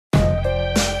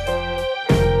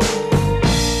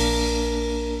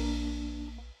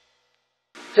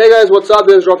Hey guys, what's up?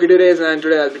 This is Rocky DeRaze, and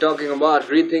today I'll be talking about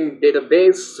RethinkDB,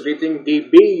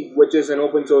 which is an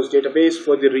open source database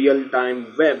for the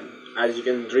real-time web, as you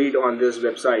can read on this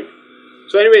website.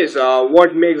 So anyways,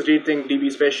 what makes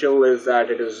RethinkDB special is that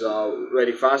it is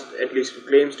very fast, at least it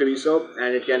claims to be so,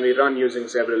 and it can be run using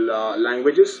several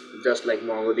languages, just like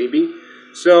MongoDB.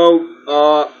 So,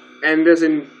 and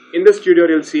in this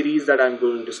tutorial series that I'm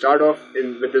going to start off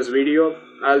with this video,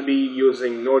 I'll be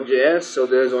using Node.js, so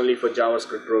this is only for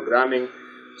JavaScript programming.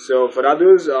 So for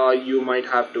others, you might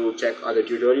have to check other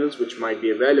tutorials which might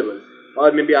be available,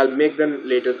 or maybe I'll make them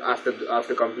later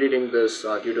after completing this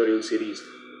tutorial series.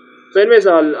 So anyways,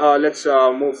 let's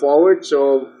move forward.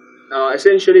 So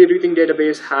essentially, Rethink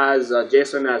database has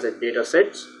JSON as a data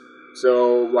set.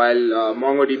 So while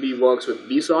MongoDB works with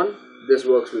BSON, this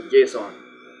works with JSON.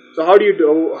 So how do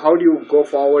you go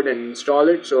forward and install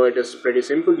it? So it is pretty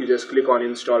simple. You just click on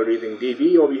install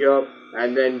RethinkDB over here,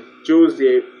 and then choose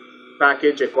the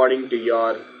package according to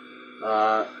your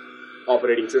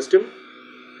operating system.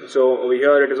 So over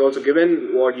here it is also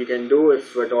given what you can do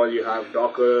if at all you have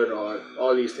Docker or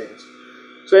all these things.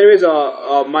 So anyways,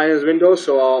 mine is Windows.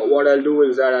 So what I'll do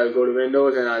is that I'll go to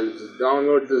Windows and I'll just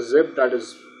download the zip that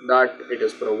it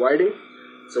is providing.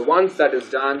 So once that is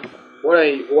done, what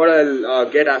I'll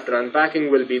get after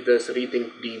unpacking will be this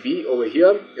RethinkDB over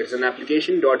here. It's an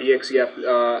application.exe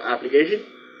application.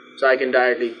 So I can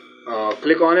directly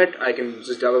click on it. I can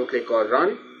just double click or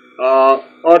run, or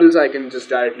else I can just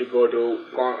directly go to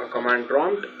command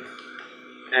prompt,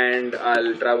 and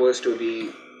I'll traverse to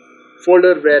the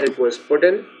folder where it was put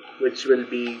in, which will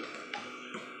be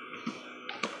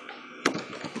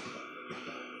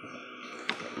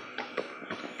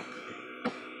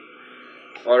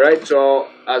alright. So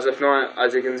as of now,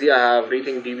 as you can see, I have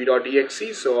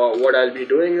rethinkdb.exe. So what I'll be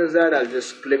doing is that I'll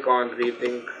just click on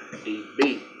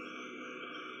rethinkdb.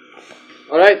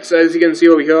 Alright, so as you can see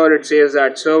over here, it says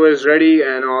that server is ready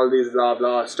and all these blah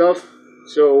blah stuff.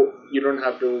 So you don't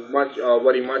have to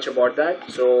worry much about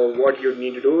that. So what you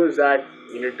need to do is that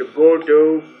you need to go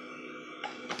to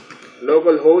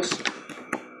localhost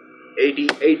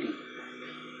 8080.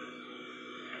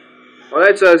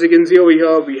 Alright, so as you can see over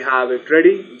here, we have it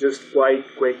ready, just quite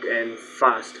quick and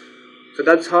fast. So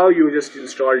that's how you just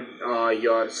install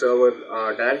your server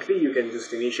directly. You can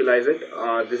just initialize it.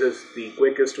 This is the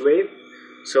quickest way.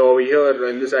 So here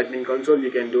in this admin console,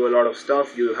 you can do a lot of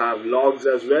stuff. You have logs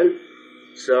as well,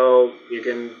 so you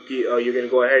can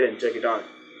go ahead and check it out.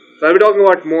 So I'll be talking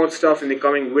about more stuff in the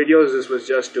coming videos. This was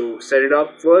just to set it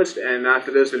up first, and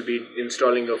after this we'll be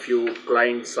installing a few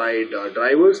client-side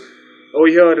drivers. Over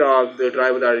here, the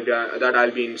driver that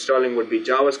I'll be installing would be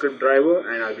JavaScript driver,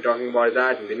 and I'll be talking about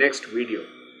that in the next video.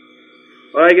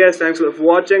 Alright guys, thanks for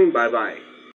watching. Bye bye.